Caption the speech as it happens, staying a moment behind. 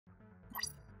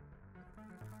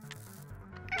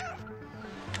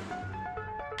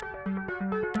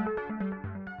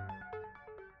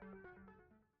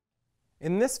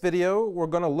In this video, we're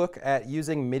going to look at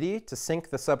using MIDI to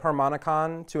sync the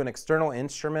Subharmonicon to an external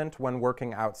instrument when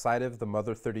working outside of the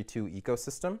Mother32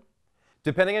 ecosystem.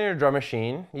 Depending on your drum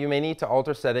machine, you may need to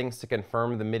alter settings to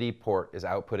confirm the MIDI port is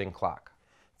outputting clock.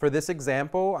 For this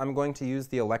example, I'm going to use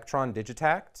the Electron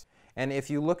Digitact, and if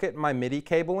you look at my MIDI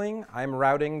cabling, I'm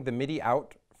routing the MIDI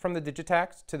out from the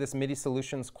Digitact to this MIDI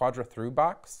Solutions Quadra-Through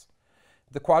box.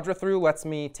 The Quadra-Through lets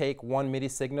me take one MIDI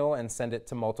signal and send it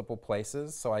to multiple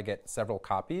places, so I get several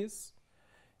copies.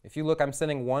 If you look, I'm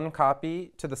sending one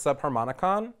copy to the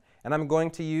Subharmonicon, and I'm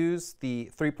going to use the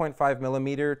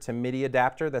 3.5mm to MIDI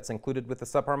adapter that's included with the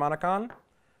Subharmonicon. I'm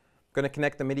going to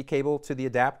connect the MIDI cable to the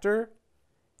adapter,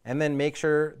 and then make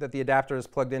sure that the adapter is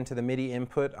plugged into the MIDI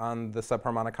input on the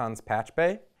Subharmonicon's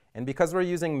patchbay. And because we're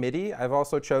using MIDI, I've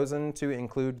also chosen to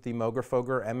include the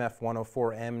Moger-Foger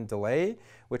MF104M delay,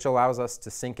 which allows us to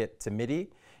sync it to MIDI.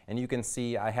 And you can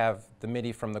see I have the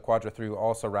MIDI from the Quadra-Through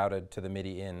also routed to the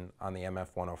MIDI in on the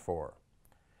MF104.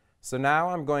 So now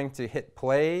I'm going to hit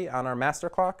play on our master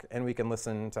clock, and we can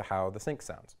listen to how the sync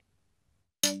sounds.